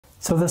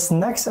So this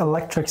next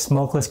electric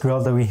smokeless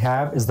grill that we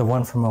have is the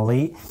one from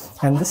Elite,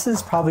 and this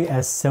is probably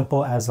as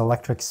simple as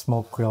electric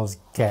smoke grills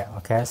get,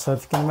 okay? So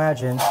if you can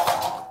imagine,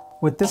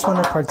 with this one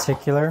in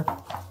particular,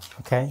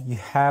 okay, you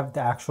have the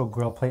actual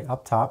grill plate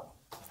up top.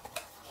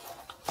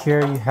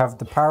 Here you have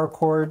the power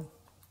cord,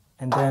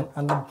 and then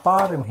on the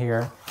bottom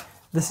here,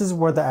 this is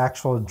where the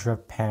actual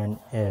drip pan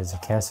is,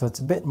 okay? So it's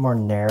a bit more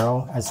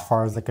narrow as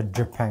far as like a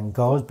drip pan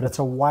goes, but it's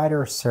a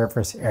wider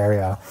surface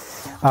area.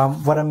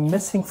 What I'm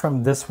missing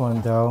from this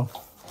one though,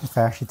 if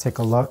I actually take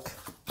a look,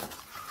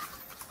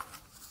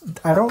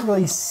 I don't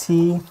really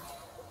see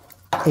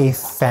a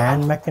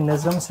fan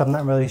mechanism, so I'm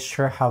not really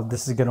sure how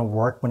this is gonna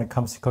work when it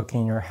comes to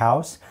cooking in your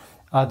house.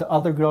 The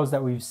other grills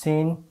that we've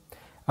seen,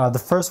 the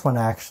first one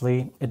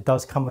actually, it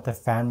does come with a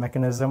fan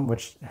mechanism,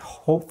 which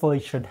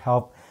hopefully should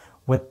help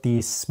with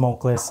the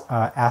smokeless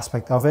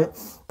aspect of it.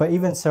 But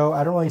even so,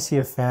 I don't really see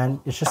a fan.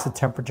 It's just a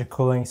temperature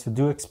cooling. So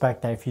do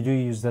expect that if you do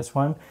use this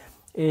one,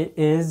 it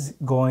is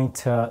going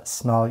to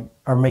smell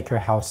or make your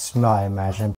house smell, I imagine.